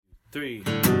3.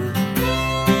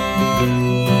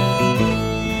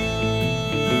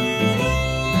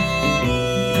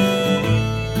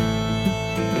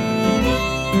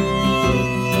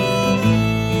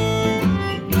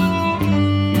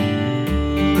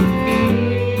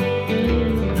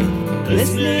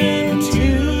 Listening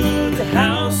to the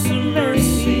House of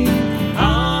Mercy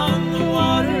on the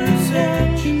water's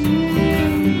edge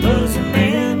was a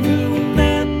man who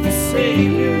met the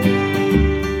Savior,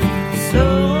 so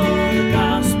the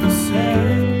gospel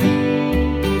said.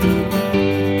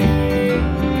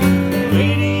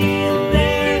 Waiting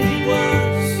there he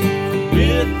was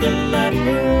with the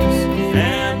lepers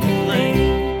and the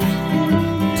lame,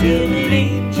 till an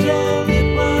angel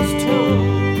it was told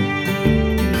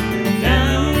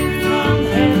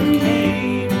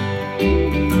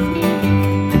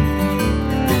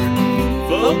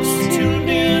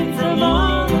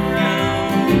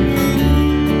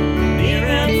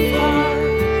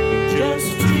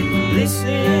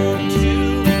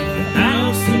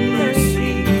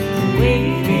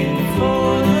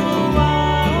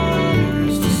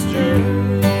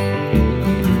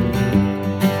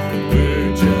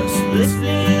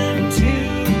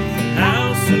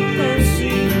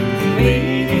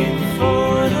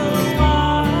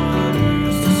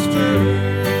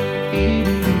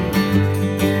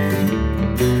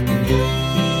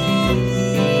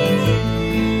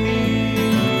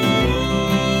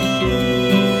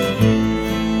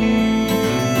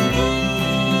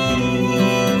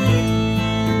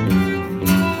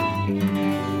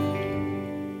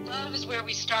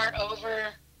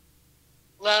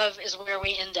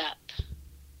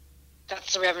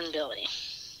the Reverend Billy.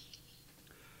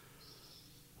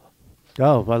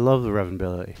 Oh, I love the Reverend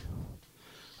Billy.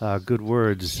 Good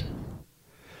words.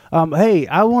 Hey,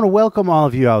 I want to welcome all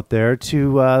of you out there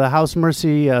to the House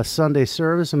Mercy Sunday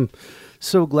service. I'm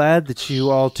so glad that you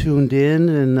all tuned in,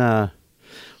 and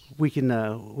we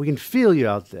can feel you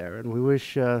out there. And we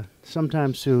wish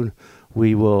sometime soon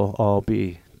we will all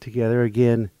be together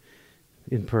again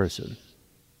in person.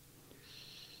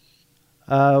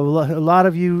 A lot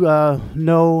of you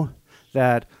know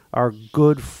that our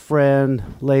good friend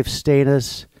Leif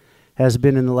Stanis has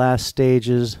been in the last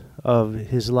stages of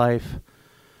his life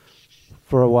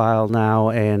for a while now,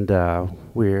 and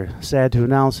we're sad to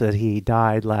announce that he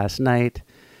died last night.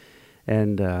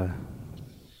 And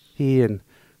he and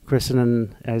Kristen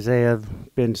and Isaiah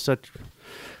have been such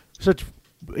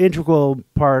integral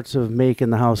parts of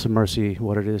making the House of Mercy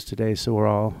what it is today, so we're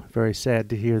all very sad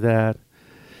to hear that.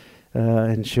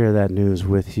 And share that news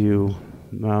with you.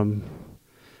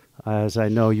 As I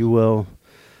know you will,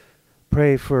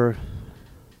 pray for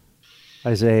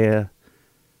Isaiah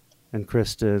and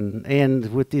Kristen.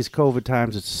 And with these COVID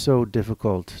times, it's so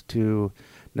difficult to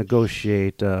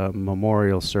negotiate a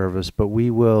memorial service, but we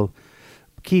will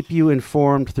keep you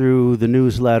informed through the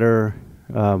newsletter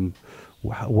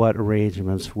what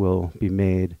arrangements will be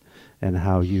made and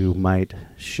how you might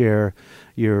share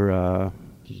your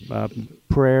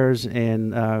prayers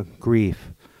and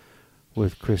grief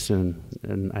with Kristen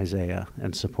and Isaiah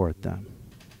and support them.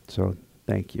 So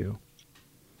thank you.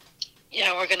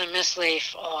 Yeah, we're going to miss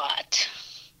Leif a lot.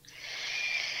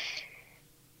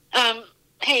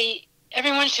 Hey,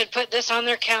 everyone should put this on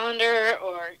their calendar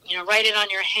or, write it on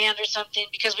your hand or something,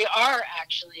 because we are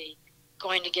actually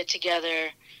going to get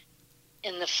together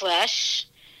in the flesh.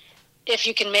 If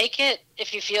you can make it,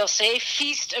 if you feel safe,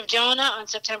 Feast of Jonah on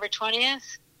September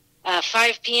 20th.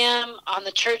 5 p.m. on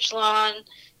the church lawn.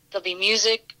 There'll be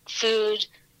music, food,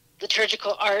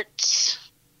 liturgical arts.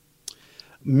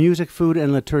 Music, food,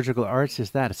 and liturgical arts.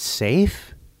 Is that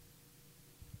safe?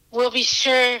 We'll be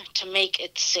sure to make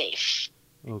it safe.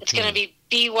 Okay. It's going to be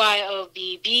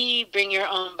BYOBB, bring your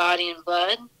own body and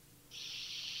blood.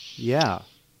 Yeah.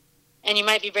 And you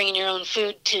might be bringing your own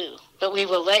food, too. But we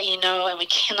will let you know, and we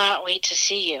cannot wait to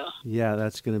see you. Yeah,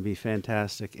 that's going to be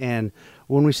fantastic. And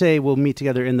when we say we'll meet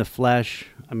together in the flesh,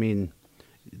 I mean,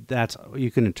 you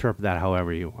can interpret that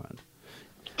however you want.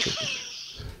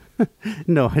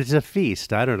 No, it's a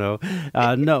feast. I don't know.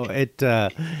 No,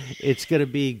 it's going to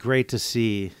be great to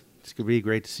see. It's going to be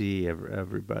great to see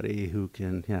everybody who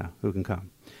can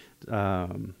come.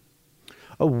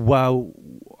 Wow.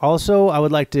 Also, I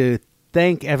would like to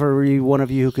thank every one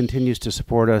of you who continues to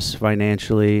support us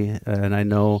financially, and I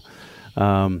know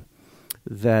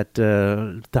that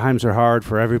times are hard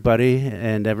for everybody,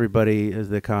 and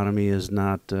the economy is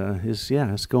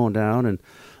it's going down, and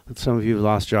some of you have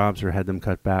lost jobs or had them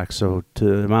cut back. So to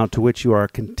the amount to which you are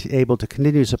able to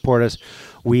continue to support us,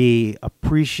 we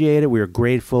appreciate it. We are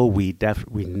grateful. We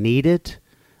need it.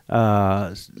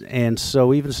 And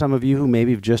so even some of you who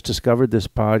maybe have just discovered this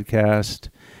podcast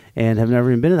and have never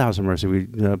even been to the House of Mercy,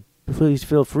 please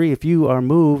feel free. If you are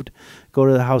moved, go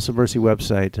to the House of Mercy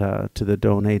website to the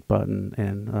donate button,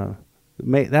 and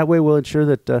that way we'll ensure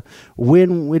that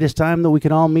when it is time that we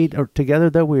can all meet together,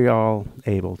 that we're all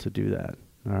able to do that.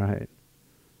 All right.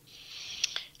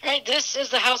 All right, this is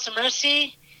the House of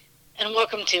Mercy, and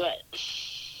welcome to it.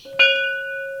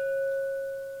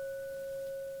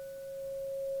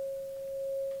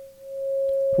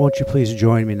 Won't you please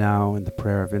join me now in the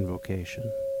prayer of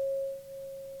invocation?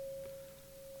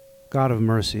 God of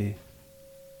mercy,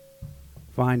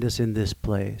 find us in this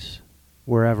place,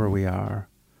 wherever we are.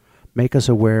 Make us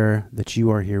aware that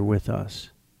you are here with us,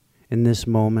 in this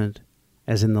moment,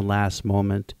 as in the last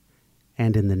moment,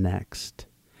 and in the next.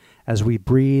 As we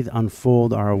breathe,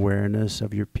 unfold our awareness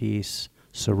of your peace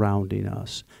surrounding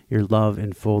us, your love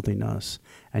enfolding us,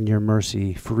 and your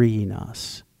mercy freeing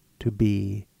us to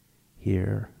be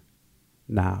here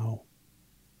now.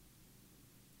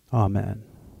 Amen.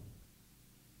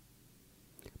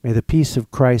 May the peace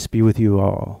of Christ be with you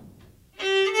all.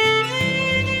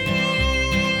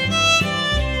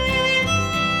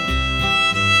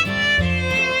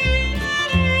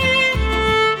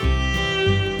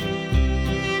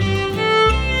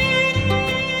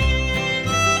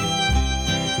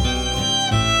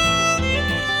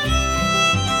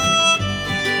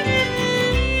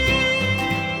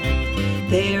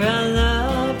 There are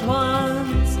loved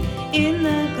ones in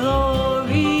the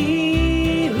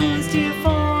glory whose dear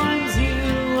forms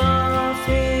you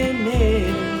often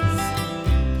miss.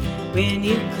 When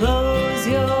you close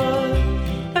your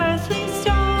earthly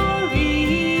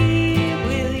story,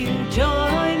 will you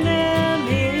join them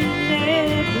in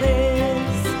their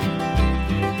bliss?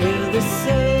 Will the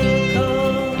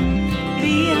circle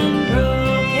be unbroken?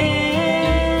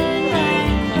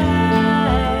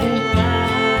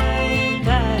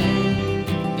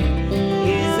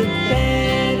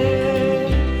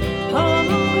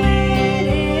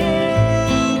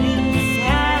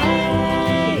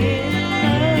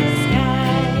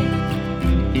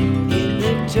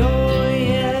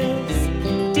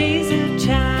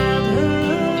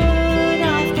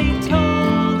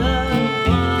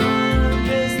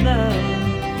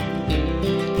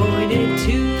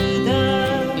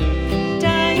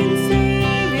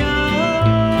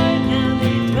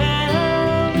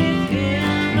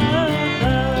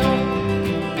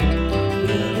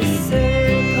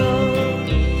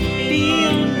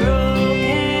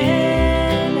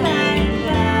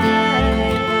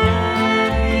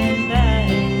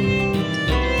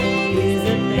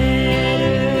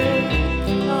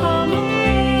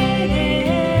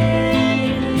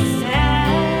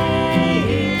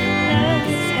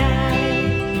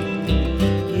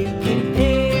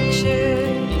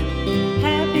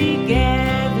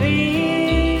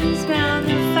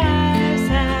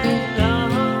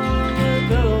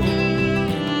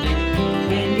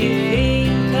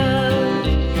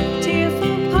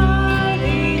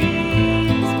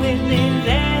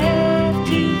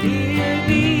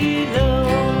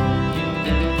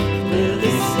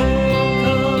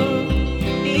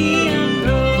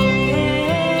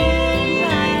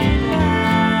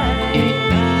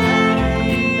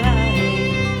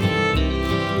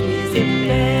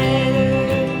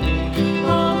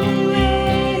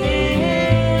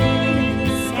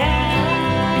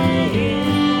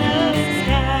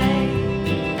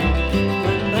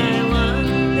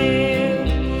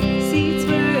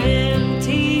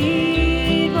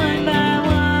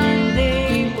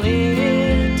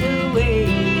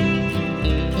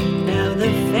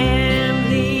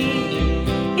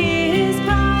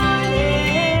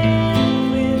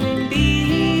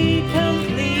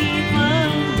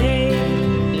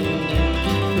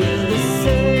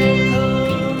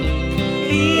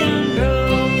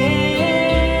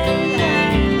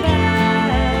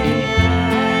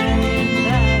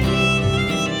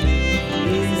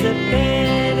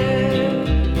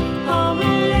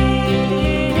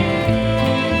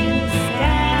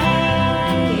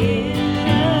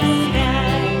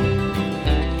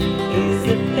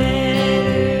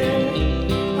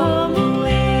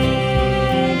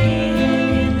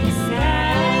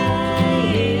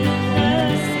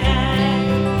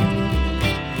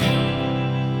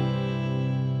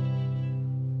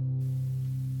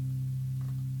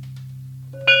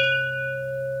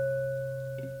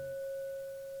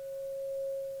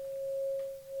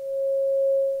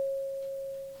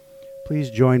 Please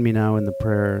join me now in the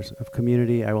prayers of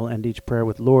community. I will end each prayer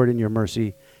with, Lord, in your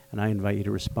mercy, and I invite you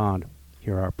to respond.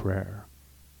 Hear our prayer.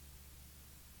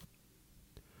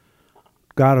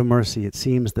 God of mercy, it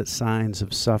seems that signs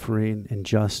of suffering,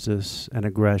 injustice, and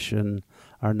aggression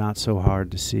are not so hard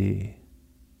to see.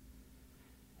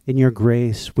 In your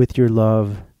grace, with your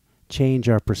love, change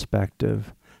our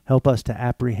perspective. Help us to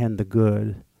apprehend the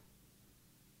good,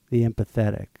 the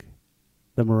empathetic,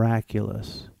 the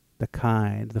miraculous, the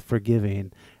kind, the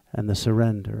forgiving, and the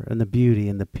surrender, and the beauty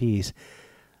and the peace,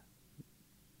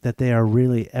 that they are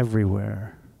really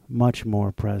everywhere, much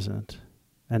more present,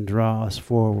 and draw us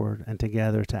forward and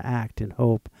together to act in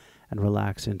hope and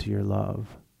relax into your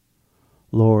love.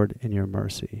 Lord, in your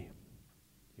mercy,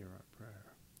 hear our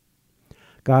prayer.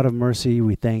 God of mercy,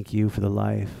 we thank you for the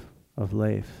life of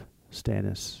Leif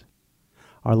Stanis,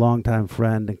 our longtime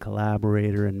friend and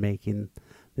collaborator in making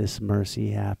this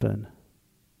mercy happen.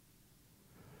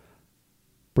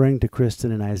 Bring to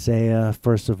Kristen and Isaiah,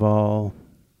 first of all,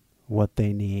 what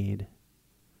they need,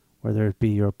 whether it be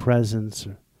your presence,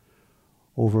 or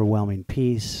overwhelming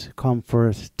peace,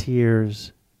 comfort,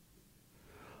 tears.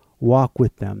 Walk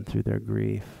with them through their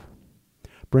grief.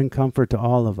 Bring comfort to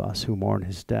all of us who mourn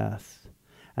his death,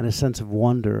 and a sense of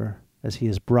wonder as he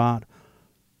is brought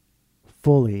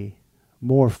fully,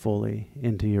 more fully,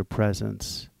 into your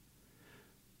presence,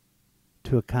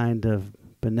 to a kind of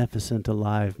beneficent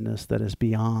aliveness that is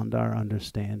beyond our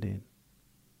understanding.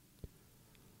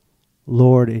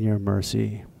 Lord, in your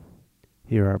mercy,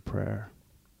 hear our prayer.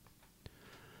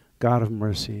 God of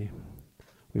mercy,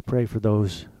 we pray for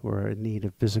those who are in need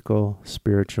of physical,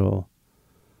 spiritual,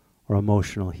 or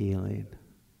emotional healing.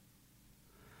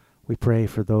 We pray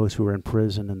for those who are in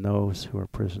prison and those who are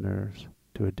prisoners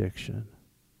to addiction.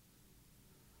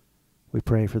 We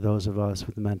pray for those of us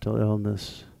with mental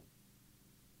illness.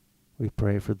 We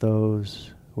pray for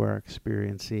those who are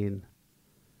experiencing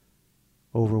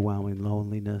overwhelming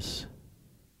loneliness.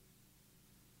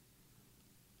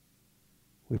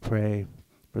 We pray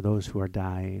for those who are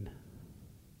dying.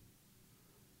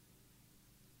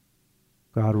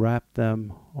 God, wrap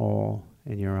them all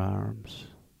in your arms.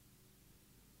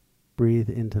 Breathe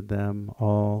into them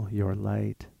all your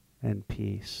light and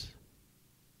peace.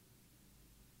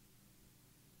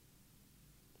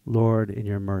 Lord, in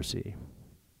your mercy,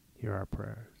 hear our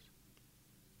prayers.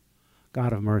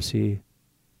 God of mercy,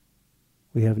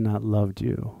 we have not loved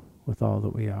you with all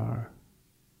that we are.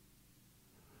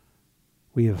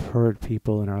 We have hurt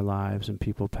people in our lives and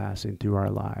people passing through our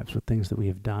lives with things that we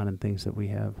have done and things that we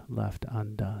have left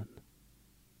undone.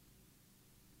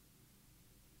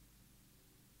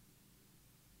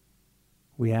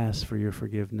 We ask for your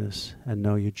forgiveness and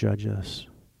know you judge us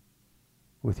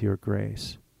with your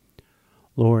grace.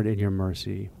 Lord, in your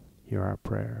mercy, hear our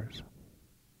prayers.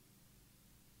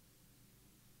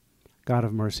 God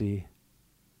of mercy,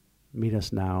 meet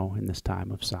us now in this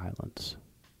time of silence.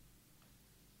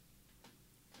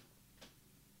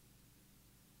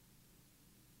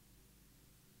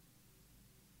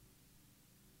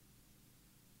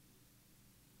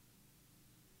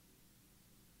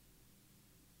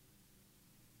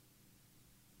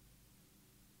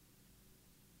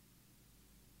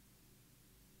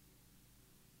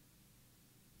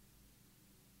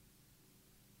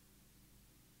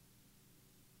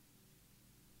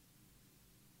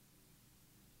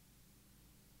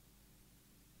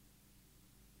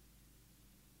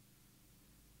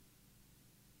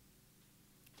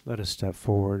 Let us step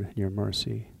forward in your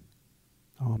mercy.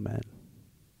 Amen.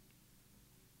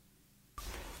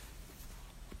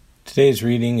 Today's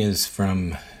reading is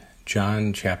from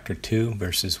John chapter 2,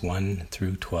 verses 1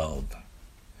 through 12.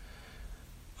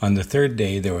 On the third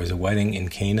day there was a wedding in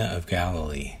Cana of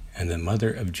Galilee, and the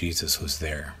mother of Jesus was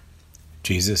there.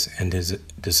 Jesus and his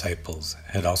disciples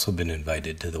had also been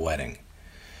invited to the wedding.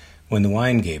 When the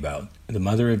wine gave out, the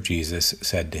mother of Jesus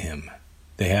said to him,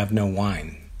 "They have no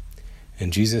wine."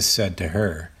 And Jesus said to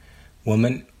her,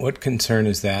 "Woman, what concern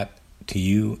is that to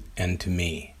you and to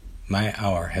me? My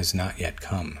hour has not yet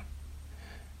come."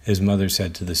 His mother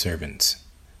said to the servants,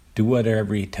 "Do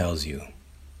whatever he tells you."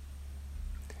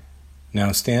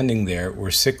 Now standing there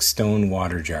were 6 stone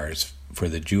water jars for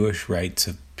the Jewish rites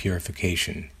of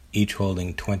purification, each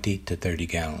holding 20 to 30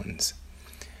 gallons.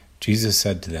 Jesus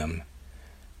said to them,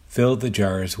 "Fill the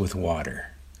jars with water,"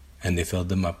 and they filled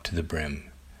them up to the brim.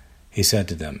 He said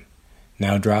to them,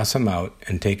 "Now draw some out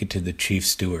and take it to the chief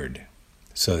steward."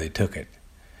 So they took it.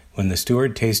 When the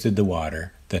steward tasted the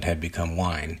water that had become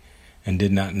wine, and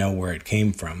did not know where it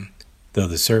came from, though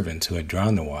the servants who had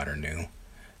drawn the water knew,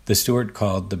 the steward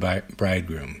called the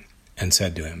bridegroom and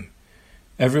said to him,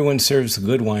 "Everyone serves the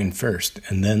good wine first,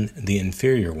 and then the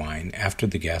inferior wine after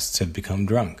the guests have become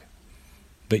drunk.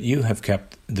 But you have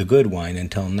kept the good wine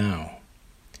until now."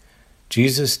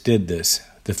 Jesus did this,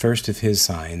 the first of his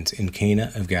signs, in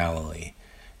Cana of Galilee,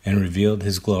 and revealed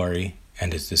his glory,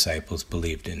 and his disciples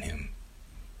believed in him.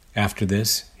 After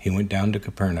this, he went down to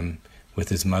Capernaum with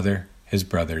his mother his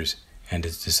brothers, and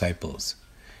his disciples,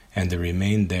 and they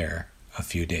remained there a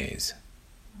few days.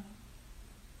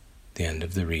 The end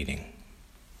of the reading.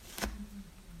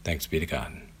 Thanks be to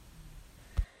God.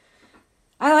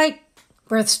 I like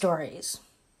birth stories.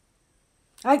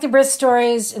 I like the birth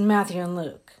stories in Matthew and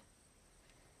Luke.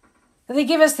 They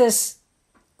give us this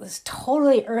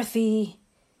totally earthy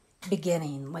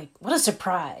beginning. Like, what a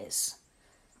surprise.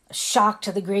 A shock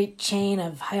to the great chain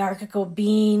of hierarchical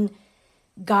being,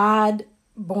 God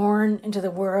born into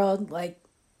the world like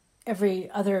every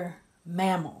other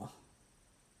mammal.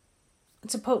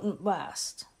 It's a potent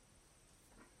blast.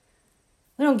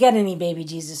 We don't get any baby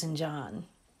Jesus in John.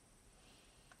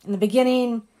 In the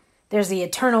beginning, there's the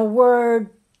eternal Word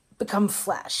become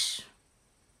flesh.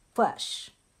 Flesh,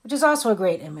 which is also a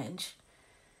great image,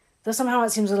 though somehow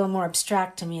it seems a little more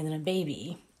abstract to me than a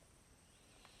baby.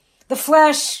 The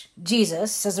flesh,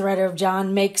 Jesus, says the writer of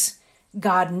John, makes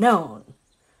God known,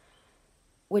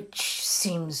 which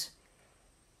seems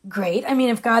great. I mean,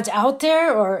 if God's out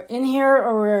there or in here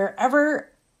or wherever,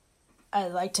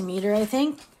 I'd like to meet her, I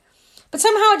think. But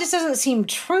somehow it just doesn't seem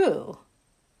true.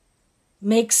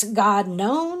 Makes God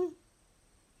known?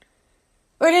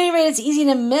 Or at any rate, it's easy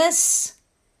to miss.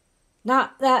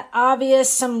 Not that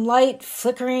obvious, some light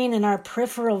flickering in our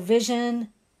peripheral vision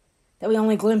that we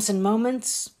only glimpse in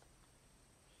moments.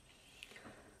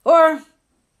 Or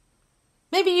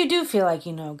maybe you do feel like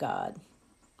you know God.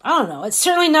 I don't know. It's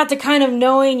certainly not the kind of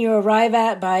knowing you arrive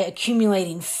at by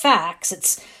accumulating facts.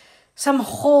 It's some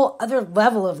whole other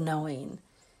level of knowing.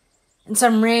 In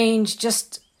some range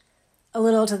just a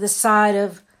little to the side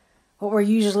of what we're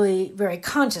usually very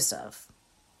conscious of.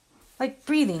 Like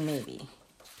breathing, maybe.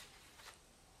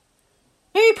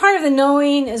 Maybe part of the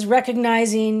knowing is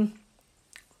recognizing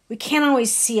we can't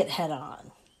always see it head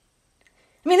on.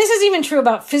 I mean, this is even true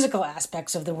about physical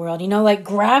aspects of the world. You know, like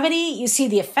gravity, you see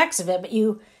the effects of it, but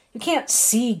you can't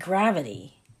see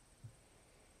gravity.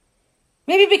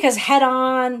 Maybe because head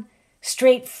on,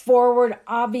 straightforward,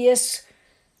 obvious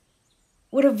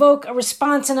would evoke a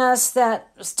response in us that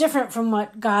is different from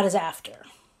what God is after.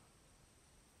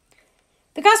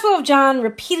 The Gospel of John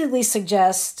repeatedly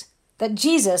suggests that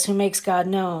Jesus, who makes God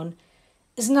known,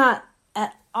 is not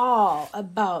at all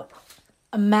about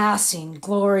amassing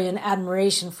glory and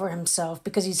admiration for himself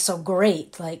because he's so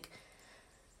great, like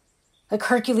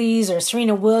Hercules or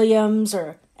Serena Williams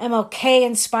or MLK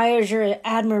inspires your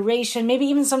admiration, maybe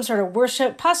even some sort of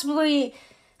worship, possibly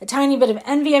a tiny bit of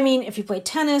envy. I mean, if you play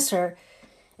tennis or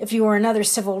if you were another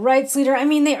civil rights leader, I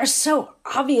mean, they are so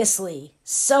obviously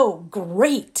so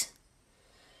great.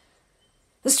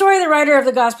 The story the writer of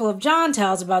the Gospel of John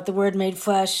tells about the Word made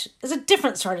flesh is a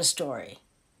different sort of story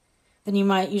than you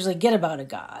might usually get about a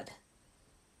God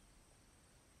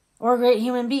or a great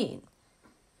human being.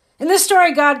 In this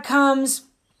story, God comes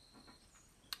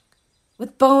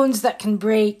with bones that can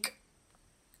break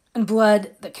and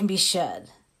blood that can be shed,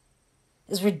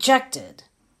 is rejected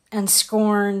and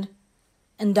scorned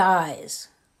and dies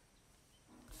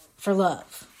for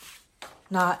love,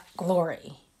 not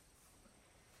glory.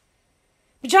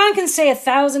 But John can say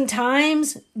 1,000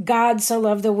 times, God so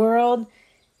loved the world,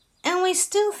 and we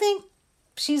still think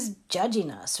she's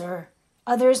judging us, or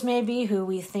others maybe who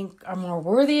we think are more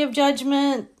worthy of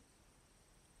judgment,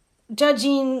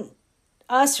 judging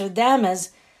us or them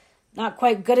as not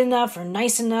quite good enough or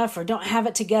nice enough or don't have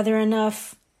it together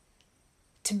enough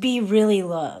to be really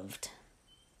loved.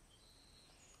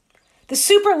 The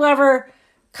super lover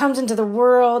comes into the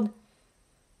world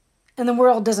and the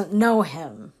world doesn't know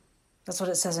him. That's what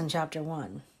it says in chapter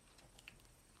 1.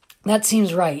 That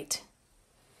seems right.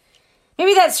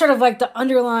 Maybe that's sort of like the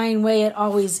underlying way it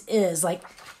always is. Like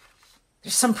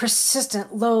there's some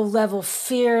persistent low-level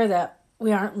fear that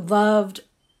we aren't loved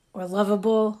or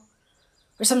lovable,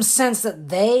 or some sense that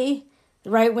they,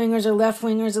 the right-wingers or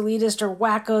left-wingers, elitists or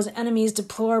wackos, enemies,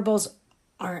 deplorables,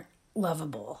 aren't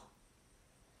lovable.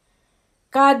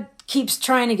 God keeps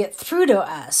trying to get through to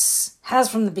us, has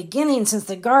from the beginning since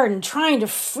the garden, trying to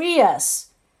free us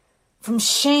from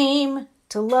shame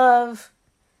to love,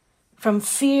 from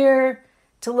fear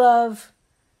to love,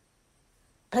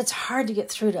 but it's hard to get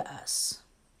through to us.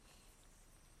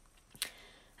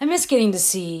 I miss getting to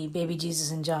see baby Jesus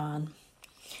and John.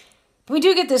 But we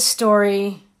do get this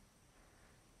story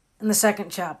in the 2nd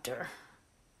chapter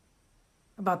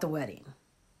about the wedding.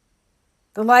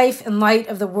 The life and light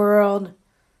of the world,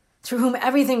 through whom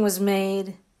everything was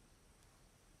made,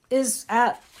 is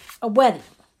at a wedding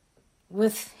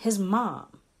with his mom.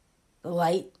 The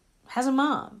light has a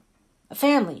mom, a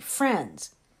family,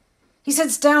 friends. He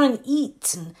sits down and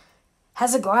eats and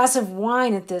has a glass of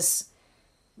wine at this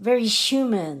very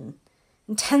human,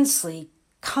 intensely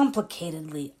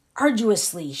complicatedly,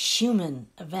 arduously human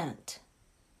event.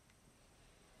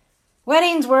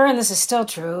 Weddings were, and this is still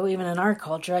true, even in our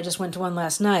culture, I just went to one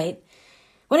last night,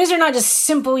 weddings are not just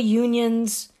simple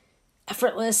unions,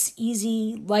 effortless,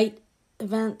 easy, light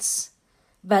events,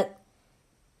 but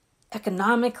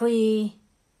economically,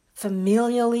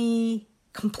 familially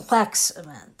complex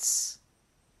events.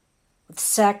 With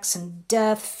sex and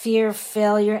death, fear,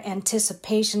 failure,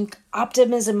 anticipation,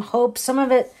 optimism, hope, some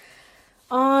of it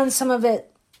on, some of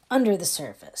it under the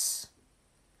surface.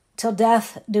 Till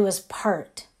death do us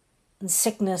part, and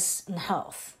sickness and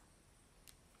health.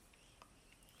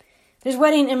 There's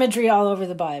wedding imagery all over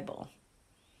the Bible.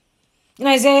 In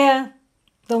Isaiah,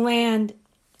 the land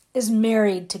is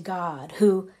married to God,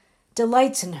 who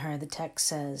delights in her, the text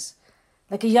says,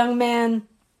 like a young man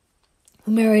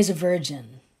who marries a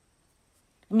virgin.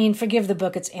 I mean, forgive the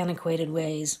book its antiquated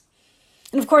ways.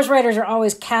 And of course, writers are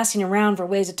always casting around for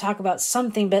ways to talk about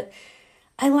something, but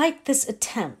I like this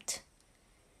attempt.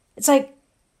 It's like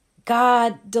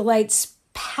God delights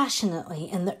passionately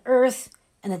in the earth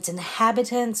and its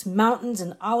inhabitants, mountains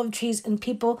and olive trees and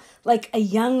people, like a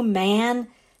young man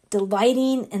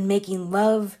delighting in making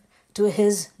love to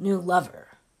his new lover.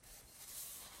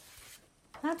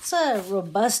 That's a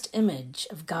robust image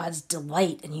of God's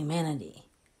delight in humanity.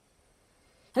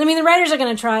 And I mean, the writers are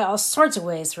going to try all sorts of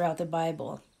ways throughout the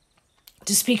Bible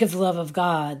to speak of the love of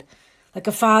God, like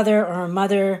a father or a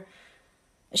mother,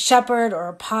 a shepherd or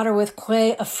a potter with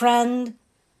clay, a friend,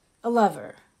 a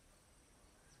lover.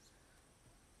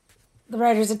 The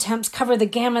writer's attempts cover the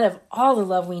gamut of all the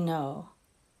love we know,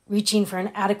 reaching for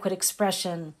an adequate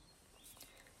expression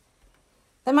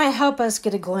that might help us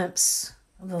get a glimpse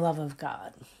of the love of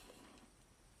God.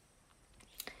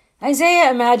 Isaiah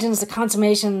imagines the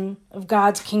consummation of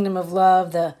God's kingdom of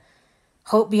love, the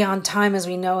hope beyond time as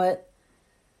we know it,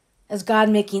 as God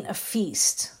making a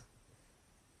feast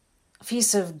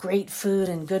of great food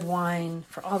and good wine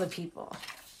for all the people.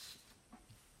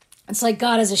 It's like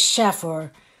God as a chef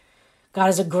or God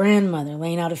as a grandmother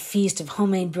laying out a feast of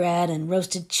homemade bread and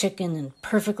roasted chicken and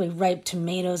perfectly ripe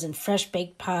tomatoes and fresh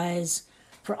baked pies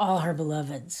for all her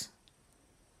beloveds.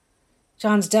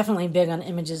 John's definitely big on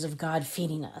images of God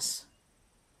feeding us.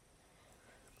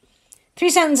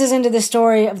 3 sentences into the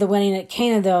story of the wedding at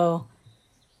Cana, though,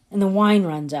 and the wine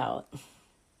runs out.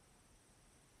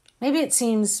 Maybe it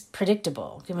seems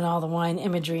predictable, given all the wine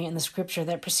imagery in the scripture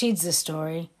that precedes this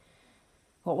story,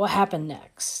 what will happen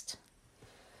next.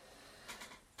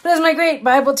 But as my great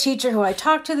Bible teacher who I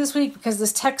talked to this week, because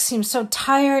this text seems so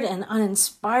tired and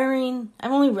uninspiring,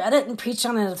 I've only read it and preached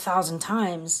on it 1,000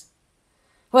 times.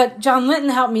 What John Linton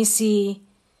helped me see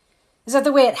is that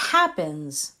the way it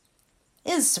happens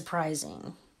is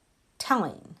surprising,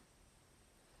 telling.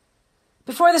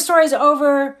 Before the story's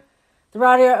over, the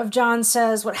writer of John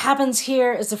says what happens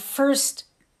here is the first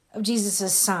of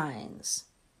Jesus' signs.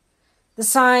 The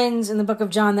signs in the book of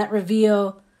John that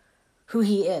reveal who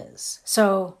he is.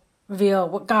 So, reveal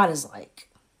what God is like.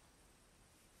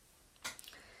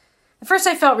 At first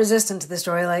I felt resistant to the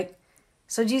story,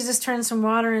 so Jesus turned some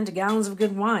water into gallons of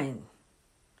good wine.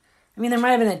 I mean, there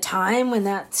might have been a time when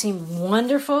that seemed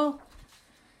wonderful,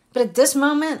 but at this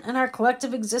moment in our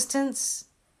collective existence,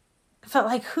 I felt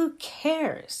like, who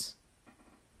cares?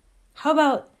 How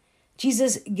about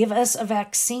Jesus give us a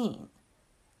vaccine?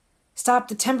 Stop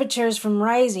the temperatures from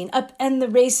rising, upend the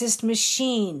racist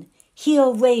machine,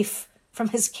 heal Leif from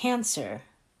his cancer.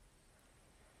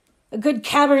 A good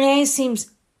Cabernet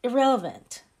seems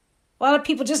irrelevant. A lot of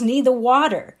people just need the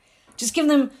water. Just give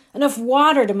them enough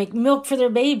water to make milk for their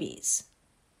babies.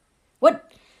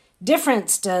 What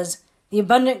difference does the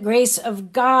abundant grace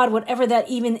of God, whatever that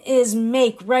even is,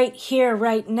 make right here,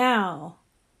 right now,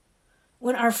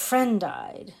 when our friend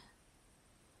died?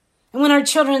 And when our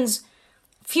children's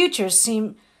futures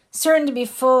seem certain to be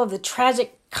full of the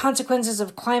tragic consequences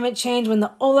of climate change, when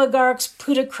the oligarchs,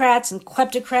 plutocrats, and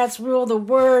kleptocrats rule the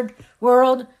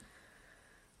world,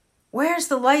 where's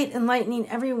the light enlightening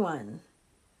everyone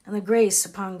and the grace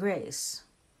upon grace?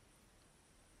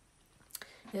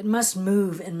 It must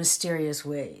move in mysterious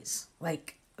ways,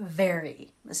 like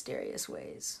very mysterious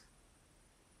ways.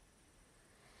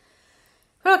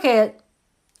 But okay,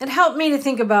 it helped me to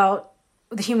think about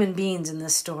the human beings in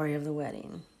this story of the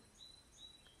wedding.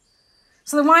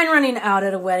 So the wine running out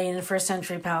at a wedding in first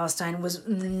century Palestine was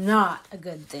not a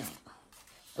good thing.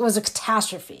 It was a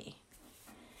catastrophe.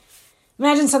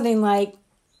 Imagine something like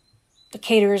the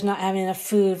caterers not having enough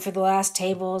food for the last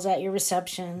tables at your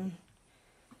reception.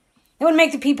 It would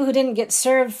make the people who didn't get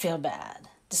served feel bad,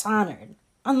 dishonored,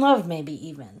 unloved maybe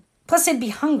even. Plus they'd be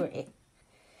hungry.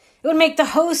 It would make the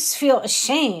hosts feel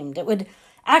ashamed. It would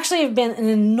actually have been an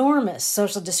enormous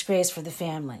social disgrace for the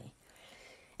family,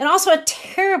 and also a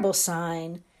terrible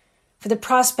sign for the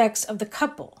prospects of the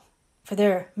couple, for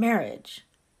their marriage.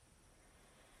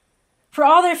 For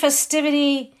all their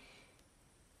festivity,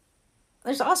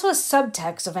 there's also a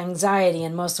subtext of anxiety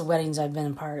in most of the weddings I've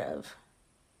been a part of.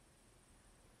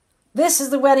 This is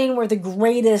the wedding where the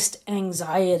greatest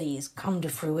anxieties come to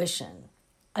fruition.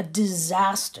 A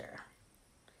disaster.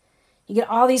 You get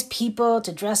all these people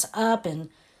to dress up and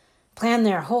plan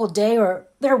their whole day or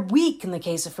their week, in the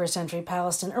case of first century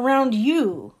Palestine, around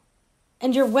you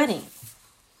and your wedding.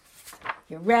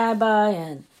 Your rabbi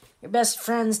and your best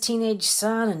friend's teenage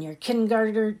son and your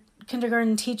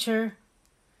kindergarten teacher.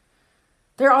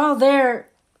 They're all there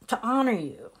to honor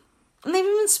you. And they've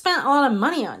even spent a lot of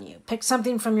money on you. Pick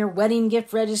something from your wedding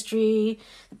gift registry.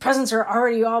 The presents are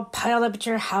already all piled up at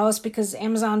your house because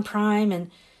Amazon Prime.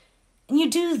 And you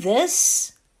do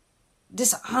this?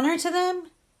 Dishonor to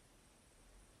them?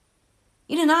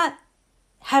 You do not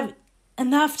have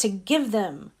enough to give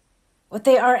them what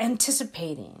they are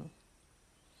anticipating.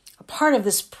 A part of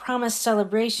this promised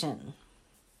celebration.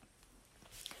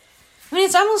 I mean,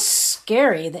 it's almost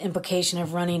scary, the implication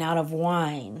of running out of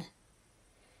wine.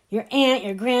 Your aunt,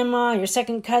 your grandma, your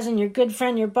second cousin, your good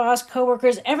friend, your boss,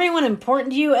 coworkers, everyone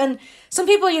important to you, and some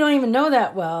people you don't even know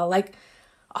that well, like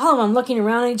all of them looking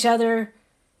around at each other.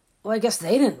 Well, I guess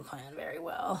they didn't plan very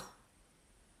well.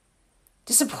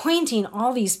 Disappointing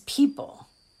all these people.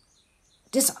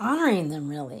 Dishonoring them,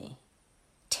 really.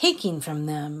 Taking from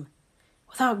them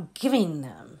without giving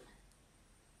them.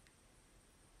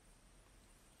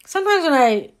 Sometimes when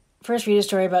I first read a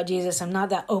story about Jesus, I'm not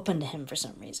that open to him for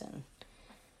some reason.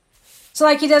 So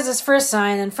like he does this first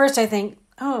sign, and first I think,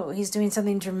 oh, he's doing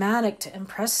something dramatic to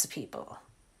impress the people,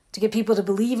 to get people to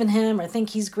believe in him or think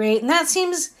he's great. And that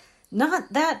seems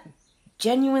not that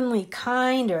genuinely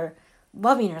kind or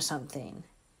loving or something.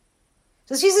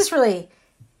 Does Jesus really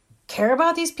care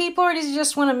about these people, or does he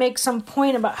just want to make some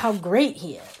point about how great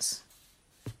he is?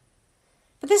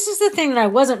 But this is the thing that I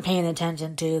wasn't paying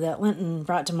attention to that Linton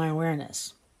brought to my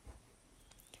awareness.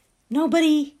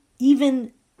 Nobody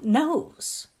even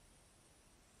knows.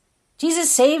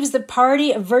 Jesus saves the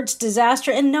party, averts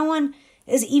disaster, and no one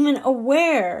is even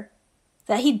aware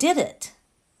that he did it.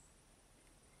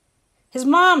 His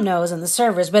mom knows and the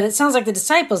servers, but it sounds like the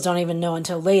disciples don't even know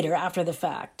until later, after the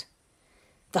fact.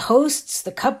 The hosts,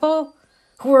 the couple,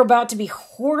 who were about to be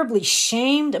horribly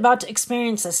shamed, about to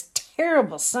experience this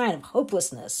terrible sign of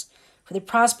hopelessness for the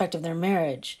prospect of their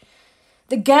marriage.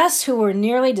 The guests who were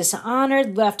nearly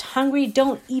dishonored, left hungry,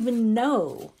 don't even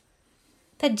know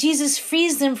that Jesus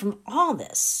frees them from all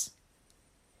this,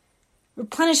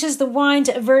 replenishes the wine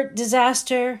to avert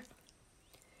disaster,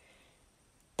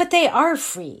 but they are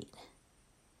freed.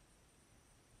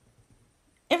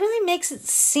 It really makes it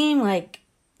seem like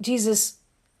Jesus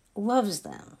loves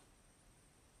them,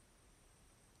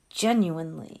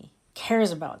 genuinely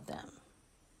cares about them.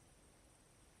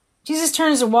 Jesus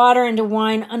turns the water into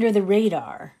wine under the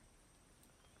radar.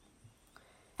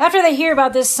 After they hear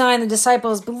about this sign, the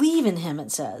disciples believe in him,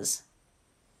 it says.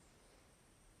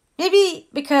 Maybe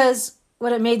because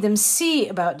what it made them see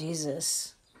about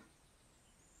Jesus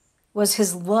was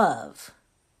his love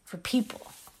for people.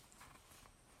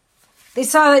 They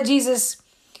saw that Jesus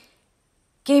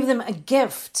gave them a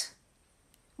gift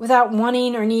without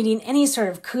wanting or needing any sort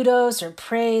of kudos or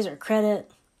praise or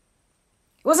credit.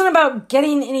 It wasn't about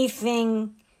getting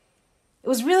anything. It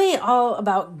was really all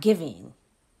about giving.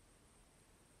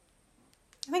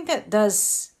 I think that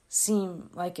does seem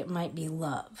like it might be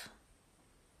love.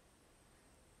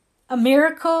 A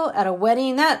miracle at a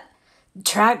wedding, that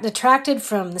detracted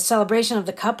from the celebration of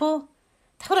the couple,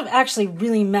 that would have actually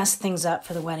really messed things up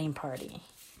for the wedding party.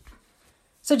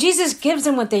 So Jesus gives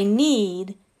them what they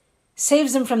need,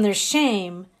 saves them from their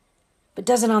shame, but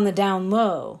does it on the down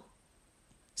low,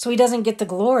 so he doesn't get the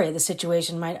glory the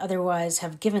situation might otherwise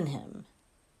have given him.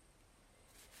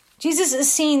 Jesus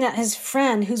is seeing that his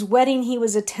friend whose wedding he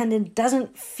was attending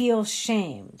doesn't feel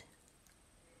shamed,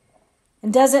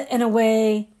 and does it in a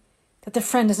way that the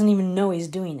friend doesn't even know he's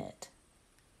doing it.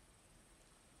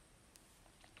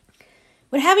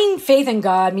 Would having faith in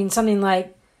God mean something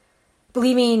like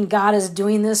believing God is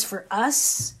doing this for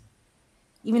us,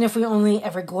 even if we only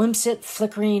ever glimpse it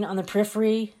flickering on the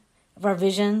periphery of our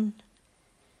vision?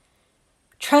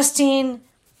 Trusting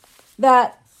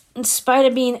that in spite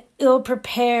of being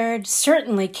ill-prepared,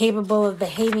 certainly capable of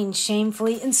behaving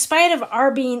shamefully, in spite of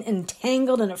our being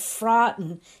entangled in a fraught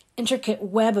and intricate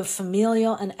web of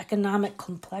familial and economic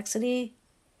complexity,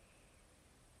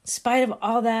 in spite of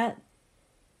all that,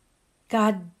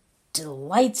 God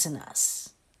delights in us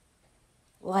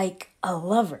like a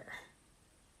lover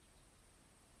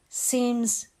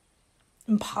seems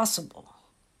impossible,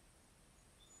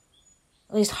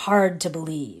 at least hard to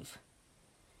believe.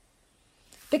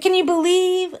 But can you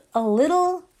believe a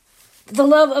little that the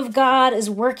love of God is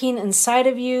working inside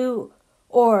of you,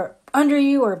 or under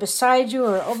you, or beside you,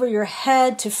 or over your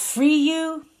head to free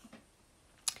you?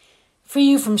 Free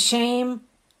you from shame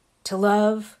to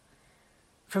love,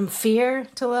 from fear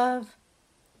to love,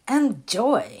 and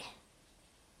joy.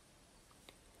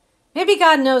 Maybe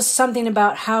God knows something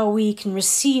about how we can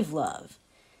receive love,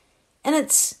 and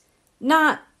it's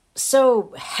not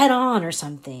so head-on or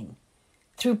something,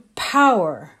 through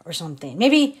power or something.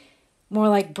 Maybe more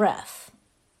like breath,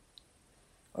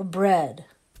 or bread,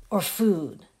 or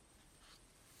food.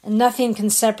 And nothing can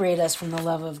separate us from the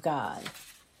love of God.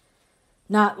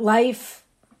 Not life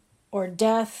or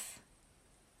death,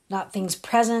 not things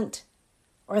present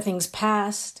or things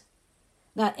past,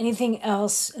 not anything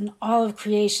else in all of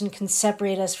creation can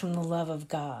separate us from the love of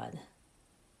God,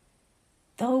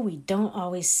 though we don't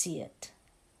always see it.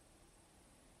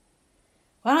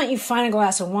 Why don't you find a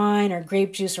glass of wine or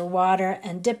grape juice or water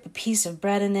and dip a piece of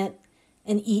bread in it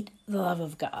and eat the love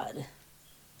of God?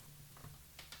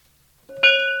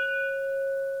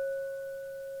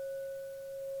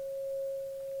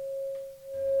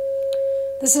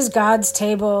 This is God's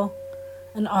table,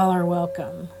 and all are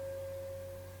welcome.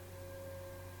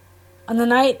 On the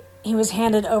night he was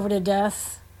handed over to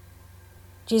death,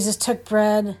 Jesus took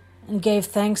bread and gave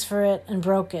thanks for it and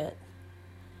broke it,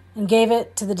 and gave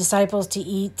it to the disciples to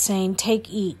eat, saying,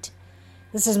 "Take, eat.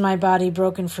 This is my body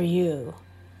broken for you.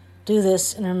 Do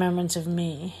this in remembrance of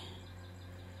me."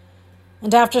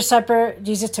 And after supper,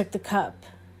 Jesus took the cup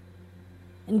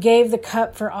and gave the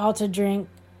cup for all to drink,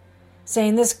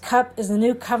 saying, "This cup is the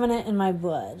new covenant in my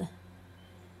blood,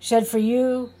 shed for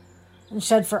you and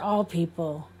shed for all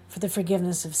people for the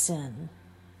forgiveness of sin.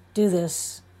 Do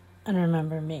this and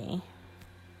remember me."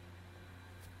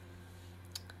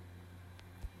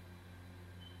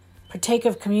 Partake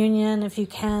of communion if you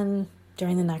can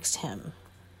during the next hymn.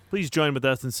 Please join with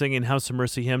us in singing House of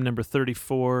Mercy hymn number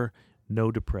 34,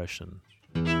 No Depression.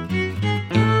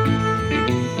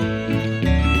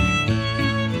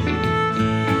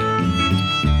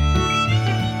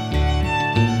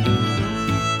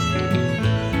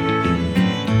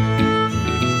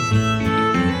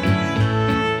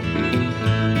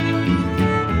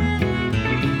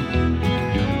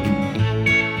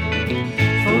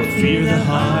 Fear the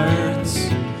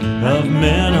hearts of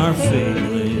men are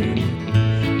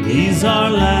failing. These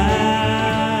are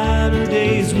latter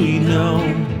days we know.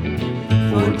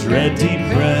 For dread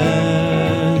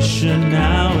depression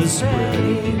now is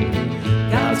spreading.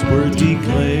 God's word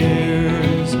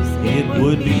declares it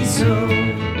would be so.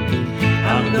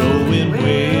 I'm going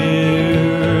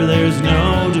where there's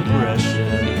no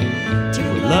depression, to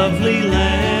a lovely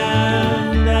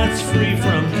land that's free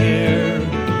from care.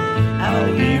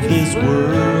 I'll leave this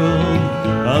world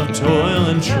of toil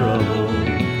and trouble.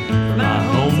 My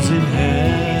home's in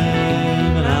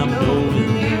heaven, I'm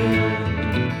going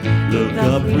there. Look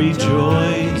up,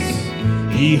 rejoice,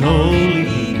 ye holy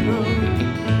people.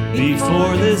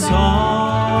 Before this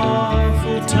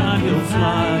awful time you'll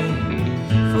fly.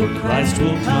 For Christ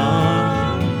will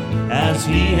come as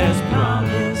he has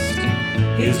promised.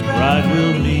 His bride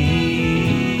will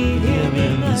meet him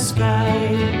in the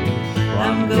sky.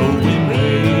 I'm going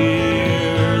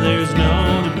where there's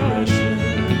no depression,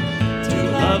 to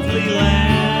a lovely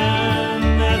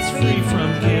land that's free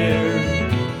from care.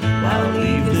 I'll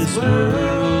leave this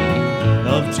world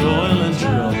of toil and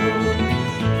trouble.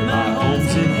 My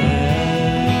home's in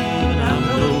heaven, I'm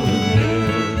going there.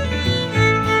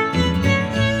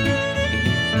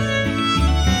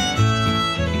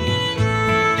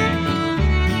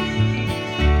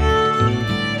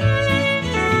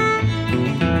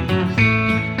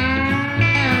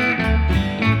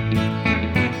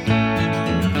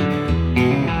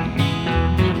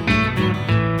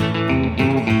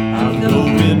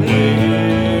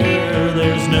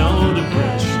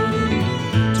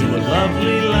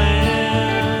 Lovely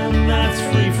land that's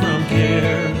free from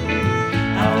care.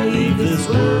 I'll leave this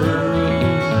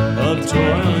world of toil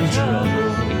and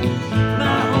trouble.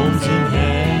 My home's in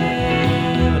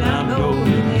heaven, I'm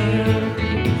going there.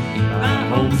 My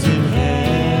home's in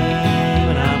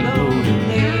heaven, I'm going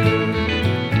there.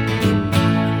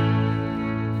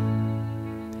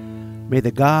 May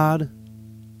the God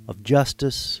of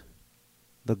justice,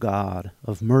 the God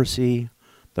of mercy,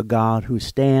 the God who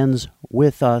stands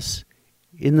with us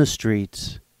in the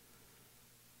streets,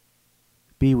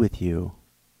 be with you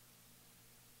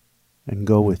and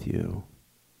go with you.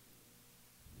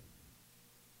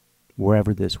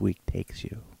 wherever this week takes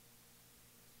you.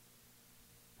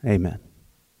 Amen.